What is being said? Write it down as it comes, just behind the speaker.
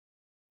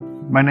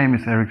My name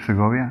is Eric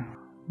Segovia.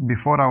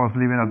 Before I was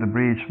living at the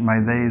bridge, my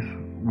days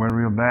were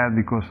real bad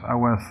because I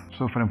was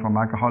suffering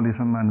from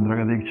alcoholism and drug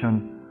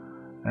addiction,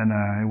 and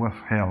it was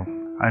hell.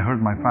 I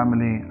hurt my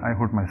family, I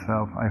hurt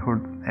myself, I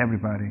hurt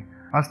everybody.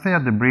 I stay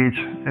at the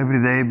bridge every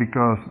day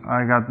because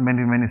I got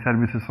many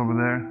services over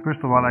there.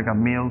 First of all, I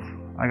got meals,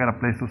 I got a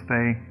place to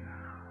stay,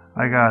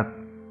 I got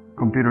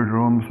computer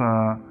rooms,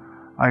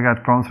 I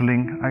got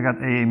counseling, I got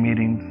AA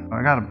meetings,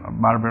 I got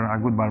a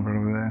good barber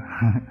over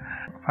there.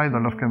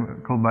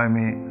 $5 could buy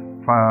me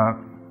for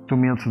 2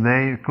 meals a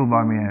day, it could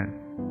buy me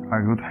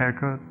a good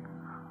haircut,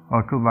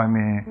 or it could buy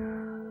me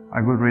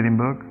a good reading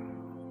book.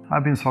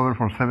 I've been sober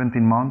for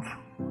 17 months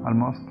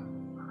almost,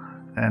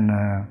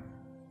 and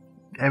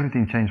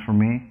everything changed for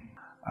me.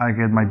 I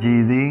get my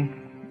GED,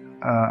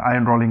 I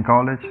enroll in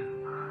college,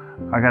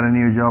 I got a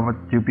new job at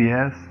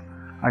UPS,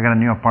 I got a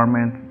new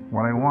apartment.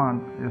 What I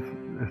want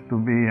is to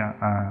be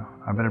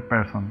a better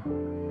person.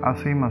 I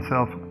see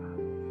myself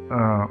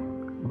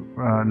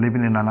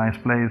living in a nice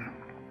place,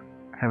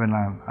 having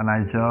a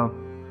nice job,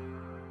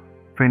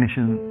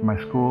 finishing my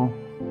school,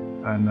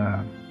 and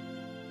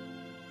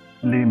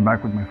living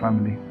back with my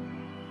family.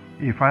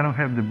 If I don't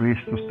have the bridge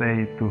to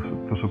stay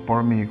to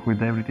support me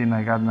with everything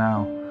I got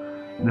now,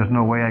 there's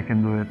no way I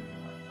can do it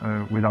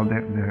without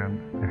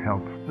the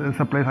help. It's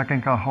a place I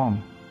can call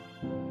home.